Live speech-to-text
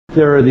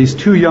There are these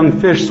two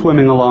young fish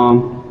swimming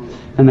along,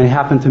 and they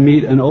happen to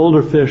meet an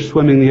older fish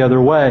swimming the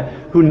other way,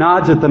 who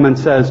nods at them and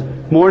says,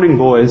 "Morning,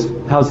 boys,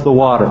 how's the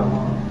water?"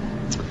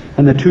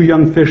 And the two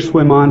young fish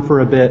swim on for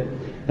a bit,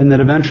 and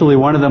then eventually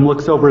one of them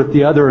looks over at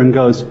the other and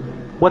goes,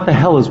 "What the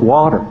hell is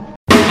water?"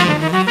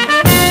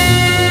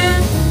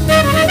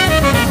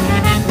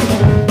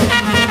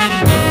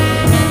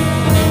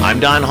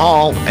 I'm Don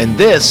Hall, and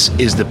this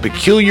is the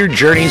Peculiar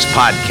Journeys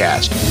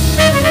Podcast.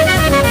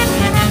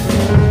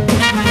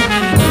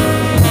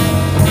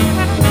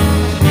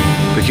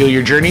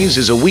 Peculiar Journeys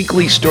is a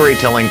weekly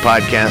storytelling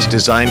podcast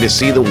designed to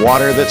see the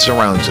water that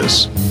surrounds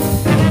us.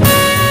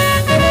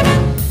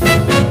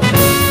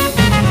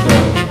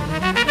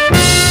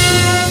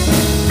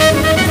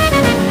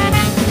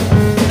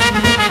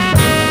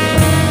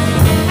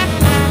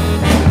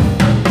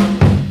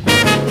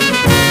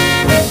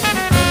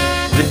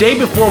 The day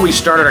before we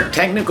started our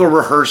technical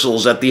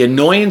rehearsals at the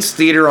Annoyance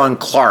Theater on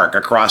Clark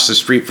across the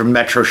street from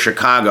Metro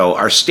Chicago,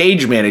 our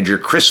stage manager,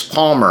 Chris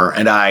Palmer,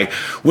 and I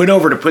went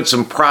over to put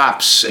some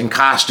props and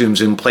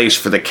costumes in place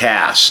for the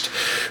cast.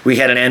 We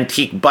had an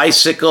antique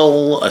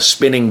bicycle, a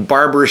spinning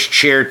barber's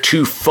chair,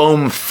 two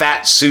foam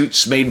fat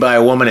suits made by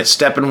a woman at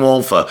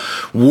Steppenwolf, a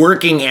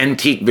working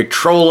antique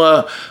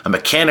Victrola, a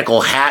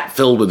mechanical hat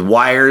filled with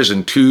wires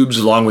and tubes,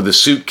 along with a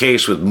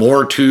suitcase with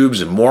more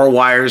tubes and more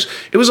wires.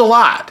 It was a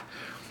lot,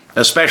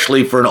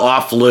 especially for an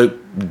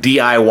off-loop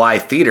DIY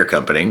theater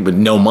company with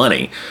no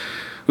money.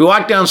 We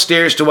walked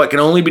downstairs to what can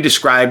only be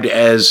described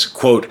as,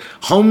 quote,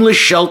 homeless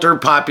shelter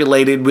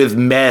populated with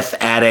meth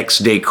addicts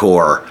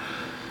decor.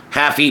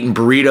 Half-eaten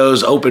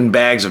burritos, open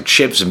bags of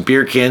chips and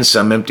beer cans,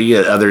 some empty,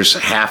 others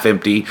half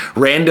empty,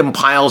 random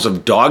piles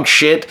of dog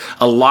shit,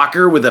 a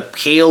locker with a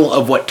pail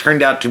of what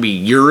turned out to be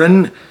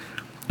urine.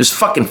 It was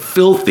fucking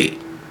filthy.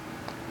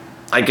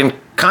 I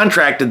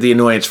contracted the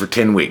Annoyance for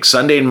 10 weeks,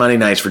 Sunday and Monday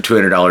nights for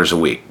 $200 a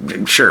week.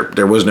 Sure,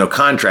 there was no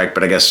contract,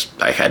 but I guess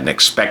I hadn't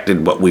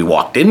expected what we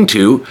walked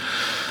into.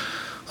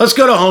 Let's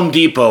go to Home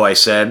Depot, I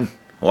said.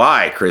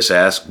 Why? Chris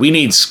asked. We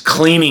need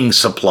cleaning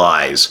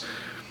supplies.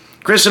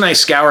 Chris and I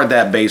scoured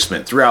that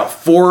basement, threw out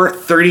 4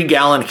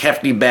 30-gallon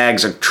hefty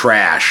bags of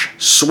trash,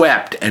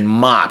 swept and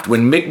mopped.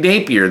 When Mick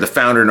Napier, the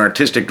founder and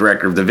artistic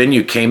director of the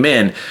venue, came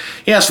in,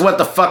 he asked what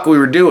the fuck we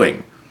were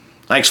doing.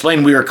 I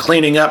explained we were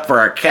cleaning up for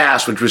our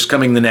cast, which was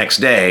coming the next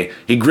day.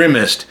 He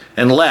grimaced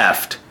and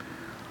left.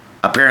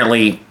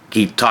 Apparently,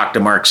 he talked to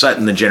Mark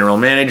Sutton, the general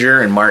manager,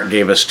 and Mark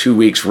gave us 2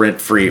 weeks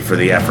rent-free for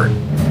the effort.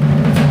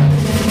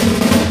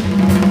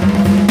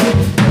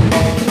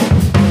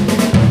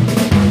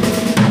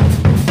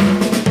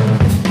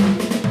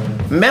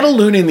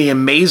 Metaluna and the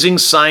Amazing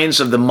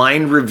Science of the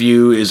Mind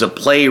Review is a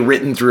play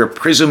written through a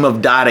prism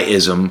of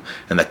Dadaism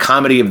and the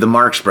comedy of the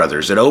Marx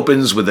Brothers. It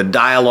opens with a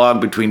dialogue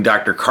between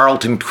Dr.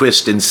 Carlton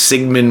Twist and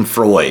Sigmund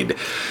Freud.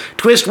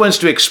 Twist wants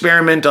to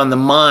experiment on the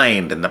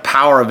mind and the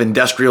power of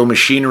industrial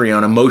machinery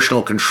on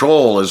emotional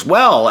control, as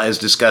well as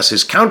discuss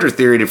his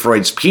counter-theory to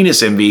Freud's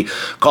penis envy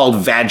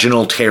called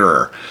vaginal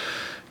terror.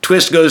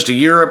 Twist goes to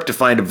Europe to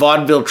find a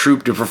vaudeville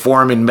troupe to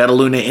perform in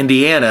Metaluna,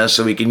 Indiana,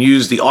 so he can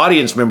use the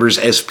audience members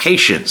as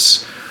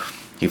patients.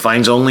 He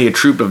finds only a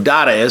troupe of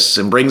Dadaists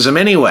and brings them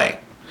anyway.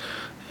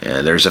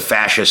 There's a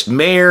fascist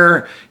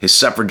mayor, his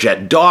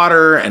suffragette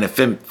daughter, an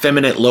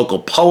effeminate local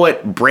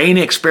poet, brain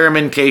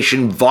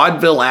experimentation,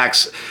 vaudeville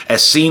acts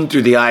as seen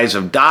through the eyes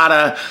of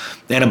Dada,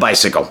 and a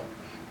bicycle.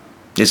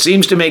 It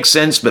seems to make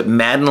sense, but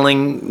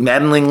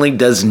maddeningly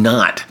does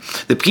not.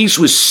 The piece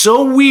was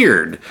so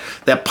weird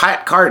that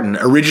Pat Carton,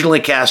 originally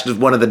cast as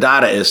one of the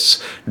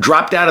Dadaists,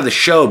 dropped out of the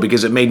show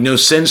because it made no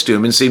sense to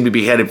him and seemed to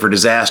be headed for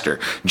disaster.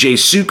 Jay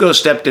Succo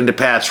stepped into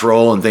Pat's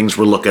role and things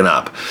were looking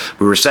up.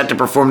 We were set to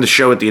perform the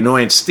show at the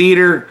Annoyance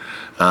Theater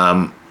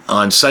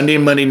on Sunday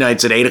and Monday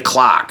nights at 8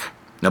 o'clock.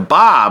 Now,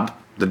 Bob,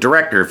 the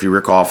director, if you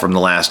recall from the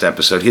last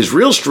episode, his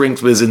real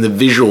strength was in the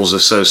visuals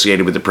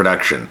associated with the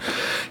production.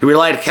 He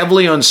relied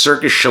heavily on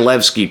Serkis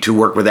Shalevsky to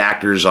work with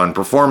actors on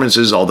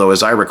performances, although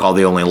as I recall,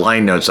 the only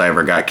line notes I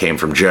ever got came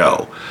from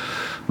Joe.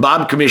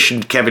 Bob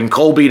commissioned Kevin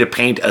Colby to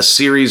paint a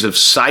series of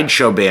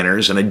sideshow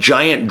banners and a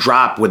giant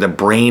drop with a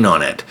brain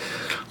on it.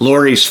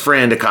 Laurie's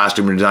friend, a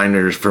costume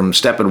designer from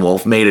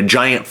Steppenwolf, made a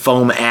giant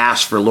foam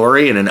ass for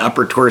Laurie and an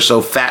upper torso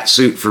fat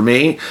suit for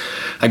me.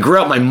 I grew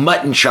out my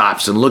mutton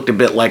chops and looked a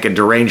bit like a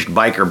deranged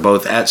biker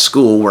both at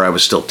school, where I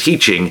was still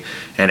teaching,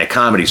 and at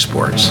Comedy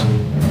Sports.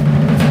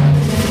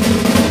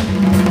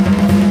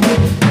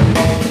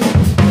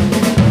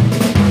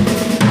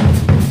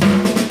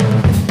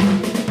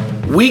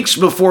 Weeks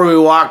before we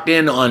walked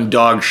in on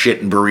dog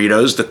shit and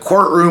burritos, the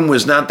courtroom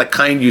was not the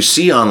kind you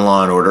see on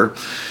Law & Order.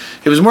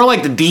 It was more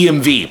like the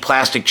DMV,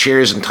 plastic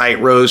chairs and tight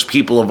rows,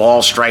 people of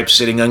all stripes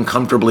sitting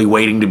uncomfortably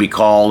waiting to be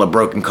called, a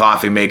broken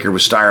coffee maker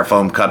with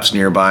styrofoam cups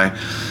nearby.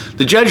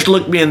 The judge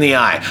looked me in the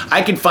eye.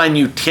 I could find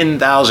you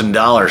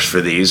 $10,000 for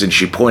these, and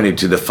she pointed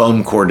to the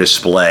foam core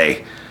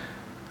display.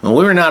 Well,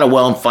 we were not a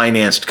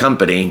well-financed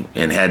company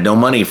and had no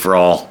money for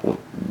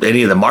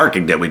any of the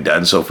marketing that we'd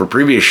done, so for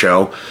previous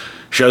show,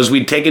 shows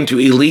we'd taken to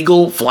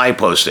illegal fly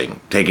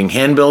posting, taking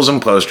handbills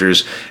and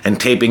posters and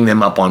taping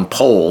them up on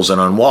poles and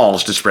on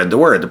walls to spread the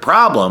word. The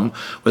problem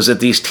was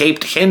that these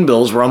taped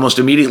handbills were almost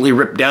immediately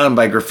ripped down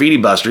by graffiti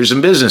busters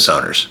and business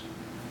owners.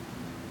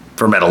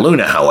 For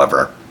Metaluna,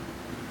 however,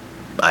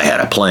 I had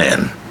a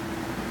plan.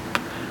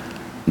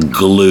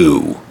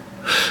 Glue.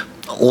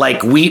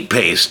 Like wheat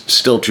paste,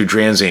 still too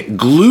transient,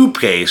 glue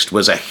paste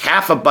was a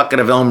half a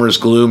bucket of Elmer's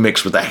glue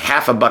mixed with a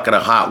half a bucket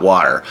of hot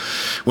water.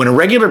 When a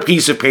regular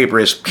piece of paper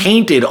is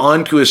painted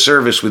onto a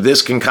surface with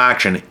this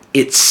concoction,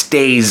 it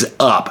stays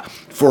up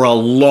for a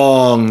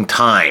long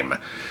time.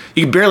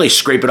 You can barely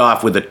scrape it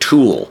off with a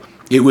tool.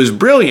 It was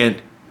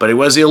brilliant, but it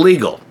was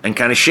illegal and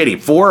kind of shitty.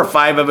 4 or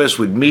 5 of us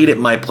would meet at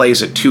my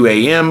place at 2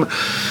 a.m.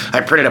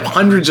 I printed up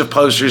hundreds of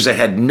posters that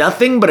had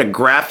nothing but a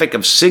graphic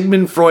of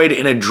Sigmund Freud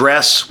in a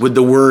dress with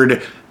the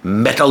word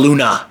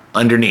Metaluna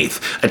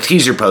underneath. A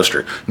teaser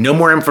poster. No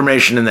more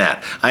information than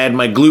that. I had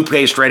my glue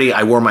paste ready.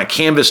 I wore my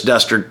canvas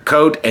duster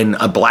coat and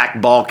a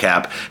black ball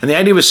cap. And the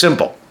idea was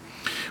simple.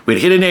 We'd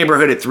hit a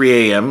neighborhood at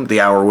 3 a.m., the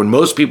hour when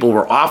most people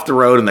were off the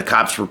road and the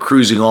cops were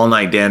cruising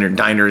all-night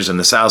diners in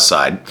the south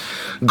side,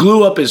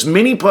 glue up as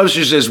many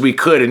posters as we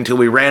could until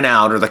we ran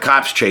out or the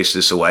cops chased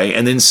us away,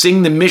 and then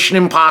sing the Mission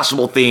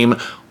Impossible theme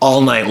all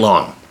night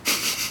long.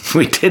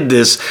 We did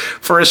this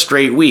for a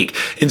straight week.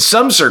 In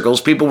some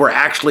circles, people were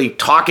actually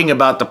talking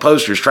about the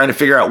posters, trying to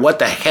figure out what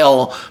the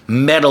hell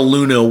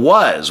Metaluna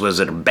was. Was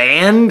it a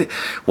band?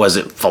 Was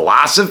it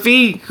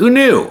philosophy? Who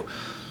knew?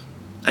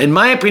 In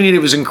my opinion,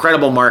 it was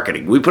incredible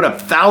marketing. We put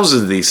up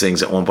thousands of these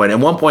things at one point. At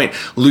one point,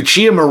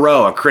 Lucia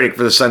Moreau, a critic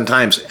for the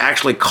Sun-Times,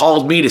 actually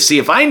called me to see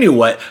if I knew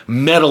what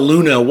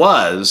Metaluna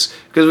was,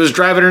 because it was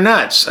driving her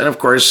nuts. And of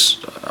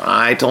course,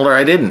 I told her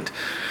I didn't.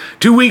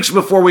 2 weeks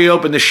before we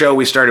opened the show,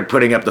 we started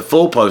putting up the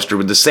full poster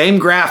with the same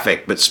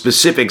graphic, but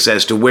specifics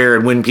as to where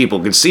and when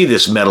people could see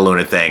this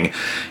Metaluna thing.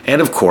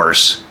 And of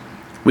course,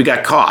 we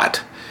got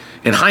caught.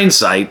 In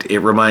hindsight, it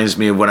reminds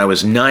me of when I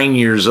was 9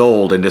 years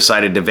old and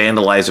decided to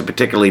vandalize a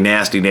particularly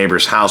nasty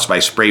neighbor's house by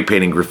spray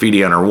painting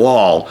graffiti on her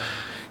wall.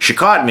 She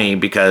caught me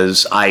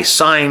because I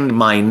signed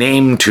my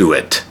name to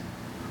it.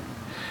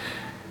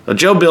 Well,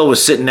 Joe Bill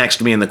was sitting next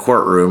to me in the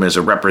courtroom as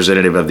a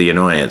representative of the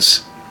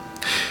annoyance.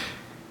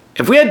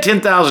 If we had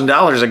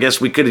 $10,000, I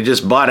guess we could have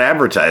just bought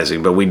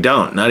advertising, but we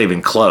don't, not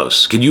even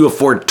close. Can you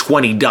afford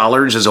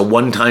 $20 as a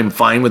one-time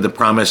fine with the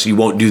promise you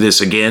won't do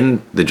this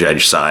again? The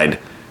judge sighed.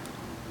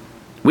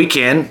 We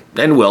can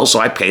and will, so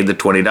I paid the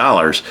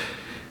 $20.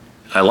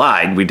 I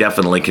lied. We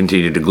definitely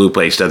continued to glue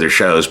paste other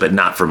shows, but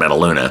not for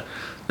Metaluna.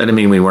 That didn't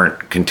mean we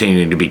weren't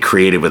continuing to be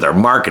creative with our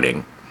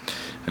marketing.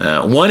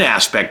 One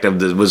aspect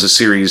of this was a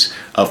series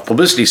of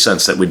publicity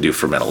stunts that we'd do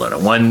for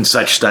Metaluna. One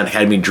such stunt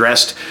had me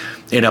dressed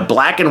in a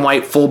black and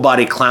white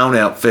full-body clown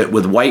outfit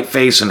with white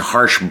face and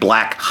harsh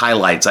black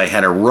highlights. I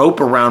had a rope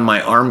around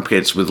my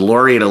armpits with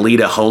Lori and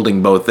Alita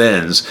holding both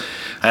ends.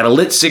 I had a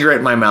lit cigarette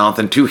in my mouth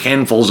and 2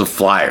 handfuls of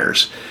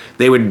flyers.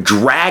 They would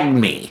drag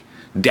me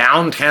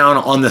downtown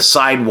on the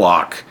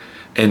sidewalk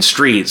and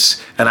streets,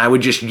 and I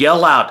would just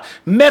yell out,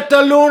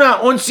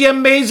 Metaluna und the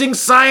amazing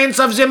science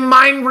of the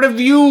mind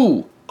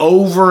review,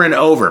 over and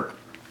over.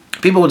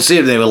 People would see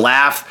it, they would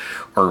laugh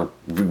or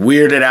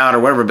weird it out or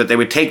whatever, but they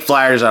would take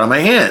flyers out of my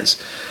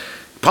hands.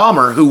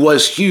 Palmer, who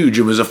was huge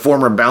and was a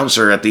former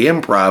bouncer at the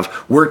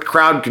Improv, worked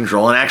crowd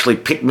control and actually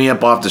picked me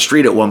up off the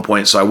street at one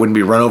point so I wouldn't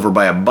be run over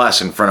by a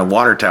bus in front of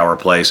Water Tower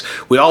Place.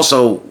 We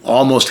also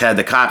almost had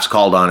the cops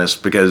called on us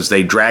because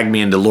they dragged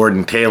me into Lord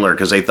and Taylor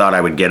because they thought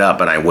I would get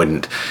up and I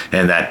wouldn't.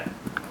 And that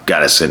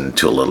got us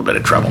into a little bit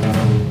of trouble.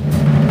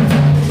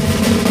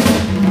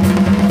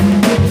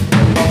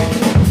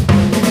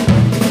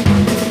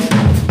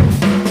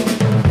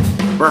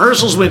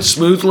 Rehearsals went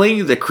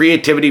smoothly. The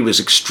creativity was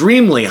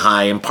extremely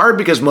high, in part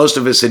because most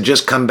of us had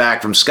just come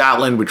back from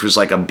Scotland, which was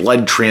like a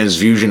blood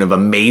transfusion of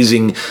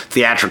amazing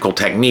theatrical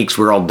techniques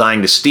we were all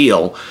dying to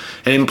steal,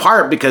 and in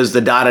part because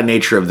the Dada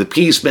nature of the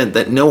piece meant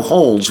that no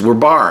holds were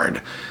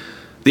barred.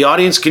 The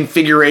audience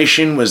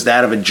configuration was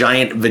that of a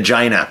giant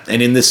vagina,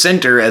 and in the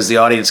center, as the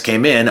audience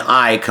came in,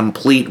 I,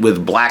 complete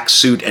with black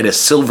suit and a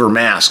silver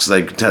mask, so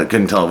they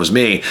couldn't tell it was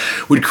me,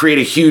 would create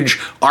a huge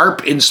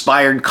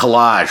ARP-inspired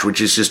collage,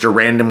 which is just a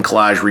random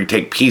collage where you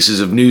take pieces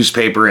of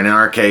newspaper, and in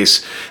our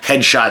case,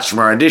 headshots from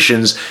our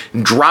auditions,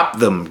 drop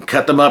them,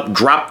 cut them up,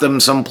 drop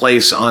them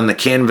someplace on the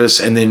canvas,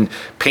 and then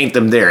paint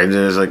them there, and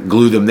then like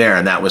glue them there,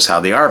 and that was how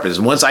the ARP is.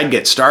 And once I'd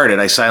get started,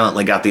 I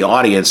silently got the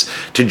audience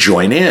to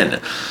join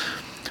in.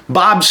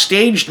 Bob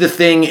staged the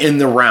thing in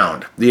the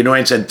round. The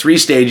Annoyance had 3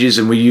 stages,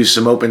 and we used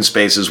some open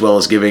space as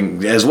well,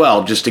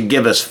 just to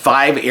give us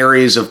 5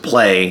 areas of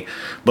play,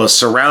 both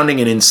surrounding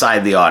and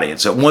inside the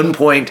audience. At one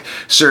point,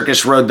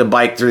 Circus rode the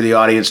bike through the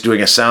audience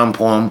doing a sound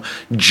poem.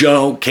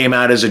 Joe came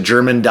out as a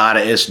German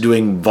Dadaist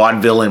doing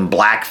vaudeville in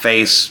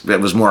blackface.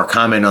 That was more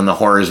common on the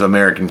horrors of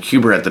American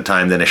humor at the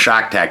time than a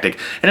shock tactic,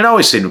 and it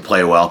always seemed to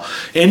play well.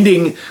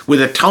 Ending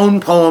with a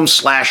tone poem /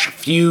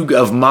 fugue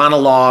of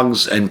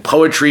monologues and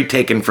poetry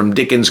taken from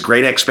Dickens'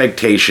 Great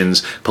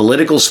Expectations,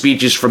 political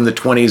speeches from the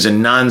 20s,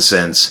 and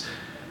nonsense.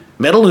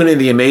 Metaluna and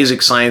the Amazing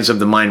Science of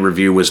the Mind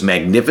review was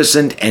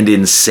magnificent and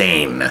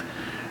insane.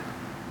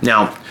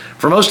 Now,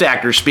 for most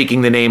actors,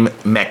 speaking the name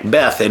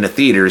Macbeth in a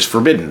theater is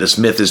forbidden. This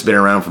myth has been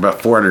around for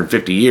about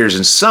 450 years,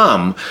 and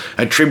some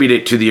attribute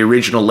it to the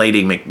original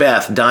Lady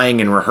Macbeth dying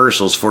in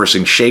rehearsals,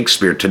 forcing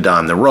Shakespeare to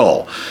don the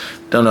role.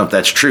 Don't know if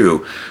that's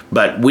true,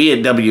 but we at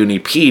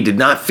WNEP did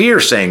not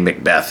fear saying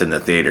Macbeth in the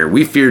theater.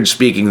 We feared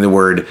speaking the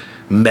word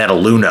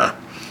Metaluna.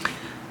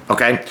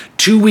 Okay?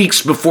 2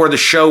 weeks before the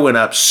show went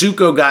up,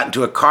 Suko got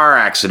into a car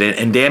accident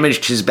and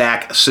damaged his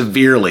back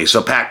severely.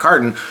 So Pat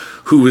Carton,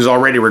 who was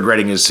already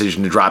regretting his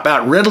decision to drop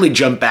out, readily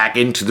jumped back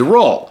into the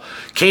role.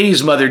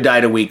 Katie's mother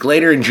died a week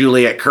later, and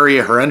Juliette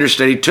Curria, her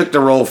understudy, took the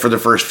role for the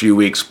first few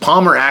weeks.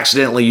 Palmer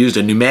accidentally used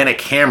a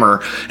pneumatic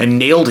hammer and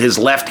nailed his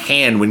left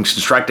hand when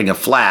constructing a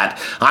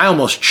flat. I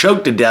almost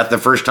choked to death the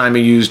first time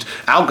he used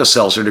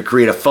Alka-Seltzer to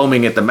create a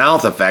foaming at the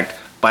mouth effect.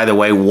 By the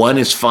way, 1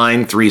 is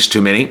fine, 3 is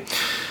too many.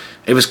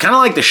 It was kind of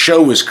like the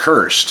show was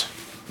cursed.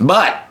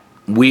 But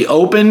we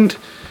opened,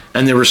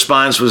 and the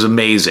response was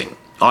amazing.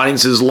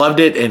 Audiences loved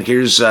it, and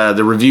here's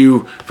the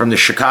review from the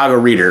Chicago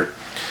Reader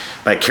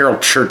by Carol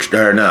Church,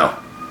 or no.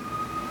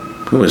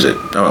 Who is it?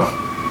 Oh.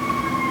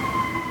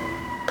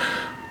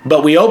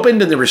 But we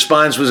opened, and the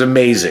response was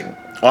amazing.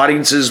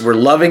 Audiences were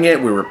loving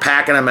it, we were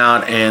packing them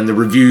out, and the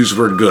reviews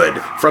were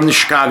good. From the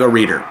Chicago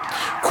Reader.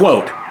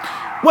 Quote,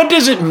 "What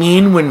does it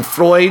mean when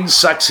Freud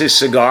sucks his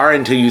cigar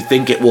until you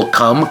think it will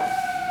come?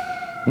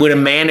 When a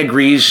man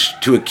agrees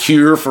to a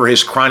cure for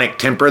his chronic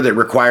temper that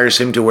requires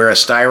him to wear a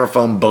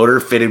styrofoam boater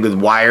fitted with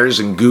wires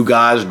and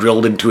gewgaws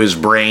drilled into his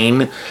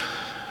brain?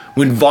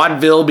 When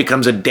vaudeville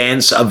becomes a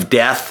dance of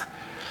death?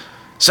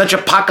 Such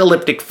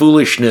apocalyptic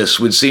foolishness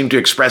would seem to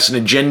express an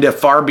agenda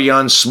far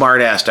beyond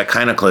smart-ass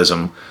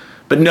iconoclasm.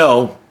 But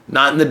no,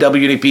 not in the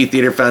WNEP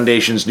Theater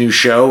Foundation's new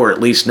show, or at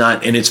least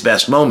not in its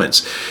best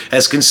moments.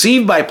 As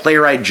conceived by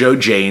playwright Joe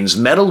Janes,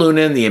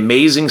 Metaluna and the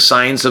Amazing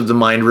Science of the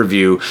Mind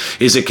review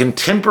is a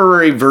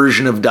contemporary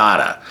version of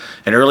Dada,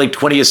 an early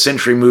 20th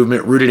century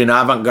movement rooted in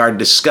avant-garde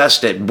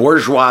disgust at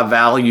bourgeois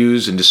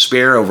values and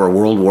despair over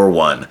World War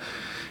I.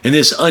 In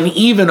this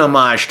uneven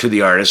homage to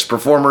the artists,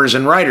 performers,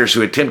 and writers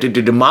who attempted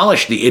to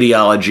demolish the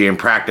ideology and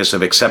practice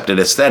of accepted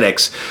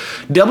aesthetics,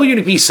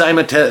 WNEP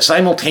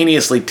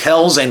simultaneously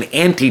tells and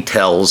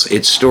anti-tells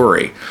its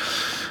story.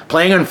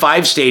 Playing on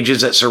 5 stages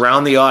that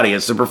surround the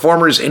audience, the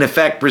performers in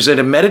effect present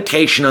a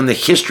meditation on the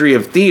history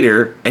of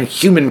theater and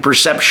human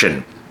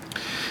perception.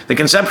 The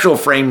conceptual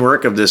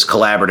framework of this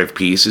collaborative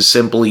piece is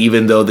simple,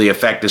 even though the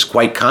effect is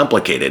quite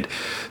complicated.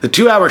 The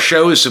 2-hour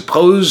show is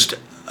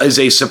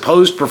a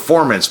supposed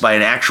performance by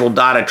an actual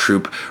Dada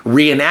troupe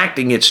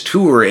reenacting its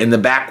tour in the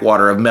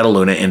backwater of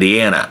Metaluna,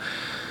 Indiana.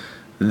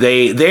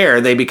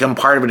 They become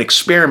part of an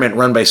experiment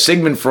run by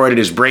Sigmund Freud and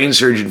his brain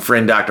surgeon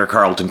friend Dr.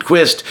 Carlton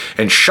Twist,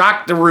 and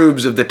shock the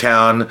rubes of the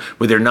town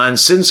with their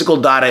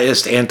nonsensical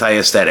Dadaist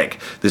anti-aesthetic.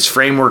 This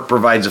framework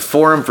provides a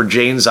forum for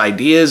Jane's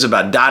ideas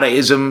about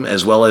Dadaism,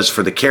 as well as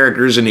for the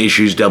characters and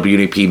issues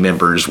WNEP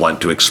members want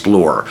to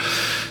explore.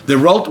 The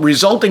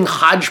resulting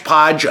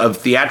hodgepodge of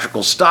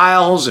theatrical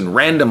styles and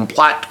random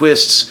plot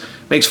twists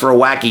makes for a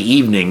wacky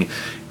evening,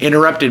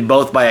 interrupted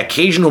both by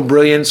occasional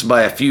brilliance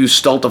by a few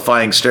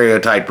stultifying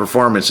stereotype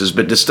performances.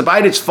 But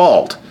despite its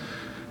faults,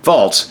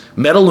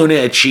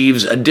 Metaluna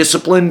achieves a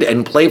disciplined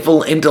and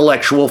playful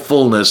intellectual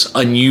fullness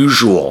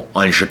unusual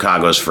on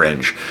Chicago's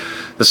fringe.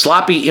 The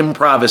sloppy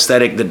improv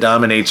aesthetic that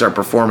dominates our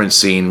performance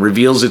scene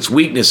reveals its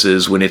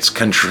weaknesses when it's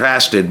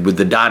contrasted with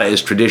the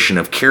Dadaist tradition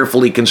of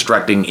carefully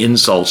constructing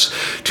insults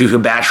to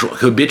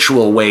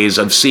habitual ways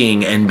of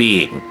seeing and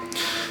being.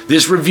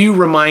 This review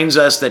reminds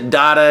us that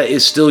Dada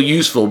is still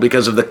useful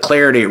because of the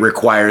clarity it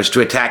requires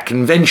to attack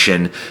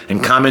convention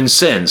and common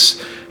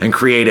sense and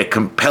create a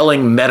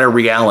compelling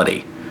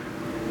meta-reality.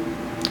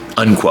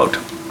 Unquote.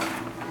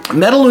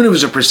 Metaluna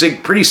was a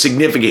pretty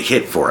significant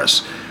hit for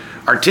us.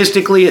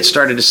 Artistically, it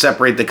started to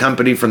separate the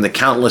company from the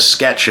countless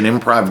sketch and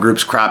improv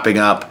groups cropping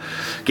up,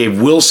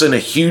 gave Wilson a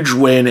huge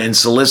win, and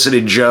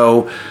solicited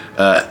Joe,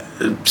 God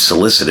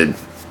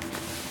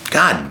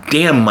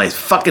damn my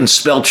fucking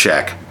spell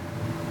check.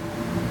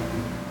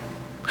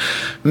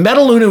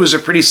 Metaluna was a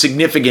pretty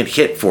significant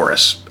hit for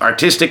us.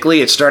 Artistically,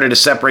 it started to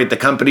separate the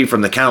company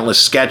from the countless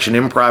sketch and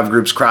improv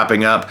groups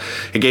cropping up.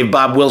 It gave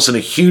Bob Wilson a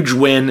huge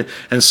win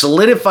and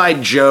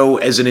solidified Joe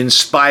as an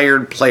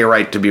inspired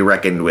playwright to be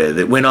reckoned with.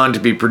 It went on to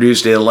be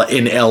produced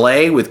in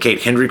L.A. with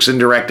Kate Hendrickson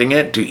directing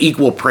it to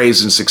equal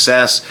praise and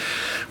success.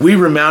 We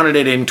remounted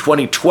it in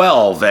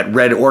 2012 at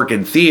Red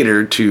Orchid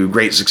Theater to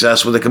great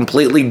success with a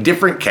completely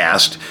different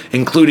cast,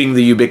 including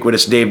the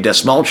ubiquitous Dave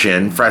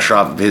Dastmalchian, fresh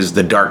off of his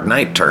The Dark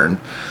Knight turn.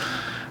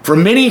 For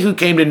many who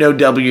came to know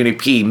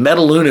WNEP,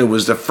 Metaluna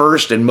was the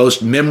first and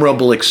most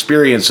memorable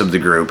experience of the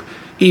group,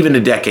 even a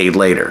decade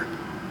later.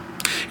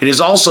 It is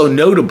also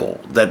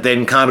notable that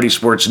then Comedy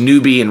Sports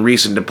newbie and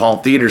recent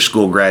DePaul Theater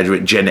School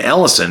graduate Jen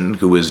Ellison,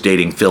 who was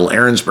dating Phil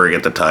Ahrensberg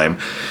at the time,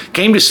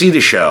 came to see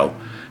the show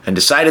and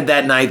decided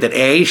that night that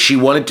A, she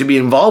wanted to be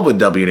involved with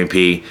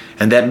WNEP,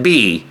 and that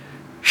B,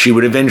 she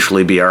would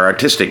eventually be our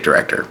artistic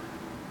director.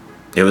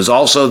 It was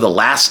also the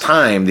last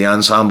time the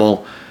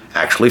ensemble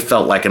actually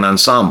felt like an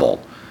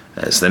ensemble,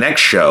 as the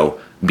next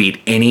show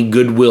beat any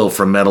goodwill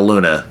from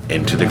Metaluna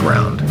into the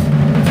ground.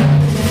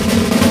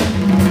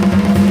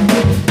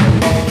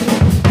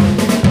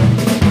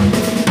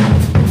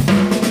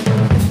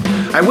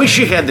 I wish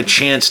you had the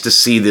chance to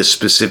see this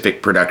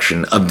specific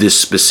production of this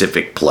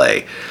specific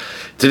play.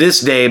 To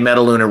this day,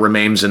 Metaluna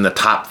remains in the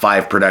top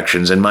 5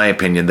 productions, in my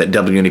opinion, that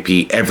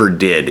WNEP ever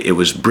did. It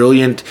was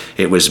brilliant,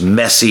 it was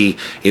messy,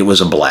 it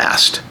was a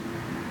blast.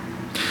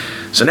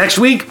 So next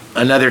week,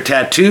 another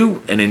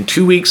tattoo, and in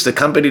 2 weeks, the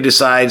company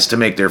decides to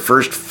make their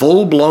first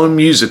full-blown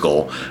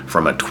musical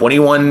from a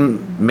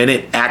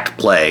 21-minute act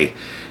play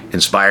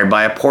inspired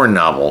by a porn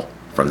novel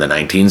from the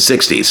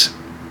 1960s.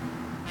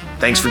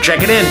 Thanks for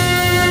checking in.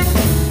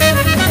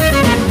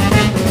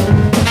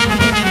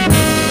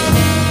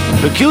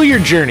 Peculiar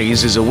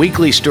Journeys is a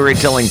weekly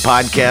storytelling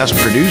podcast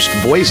produced,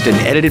 voiced, and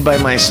edited by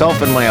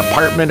myself in my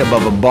apartment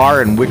above a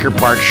bar in Wicker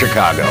Park,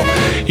 Chicago.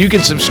 You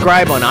can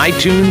subscribe on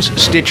iTunes,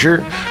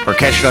 Stitcher, or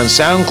catch it on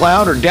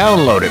SoundCloud, or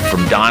download it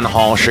from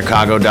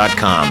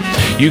donhallchicago.com.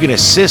 You can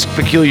assist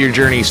Peculiar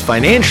Journeys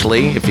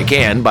financially, if you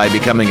can, by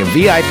becoming a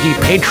VIP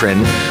patron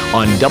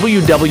on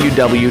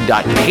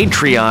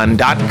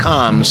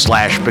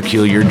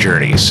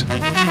www.patreon.com/peculiarjourneys.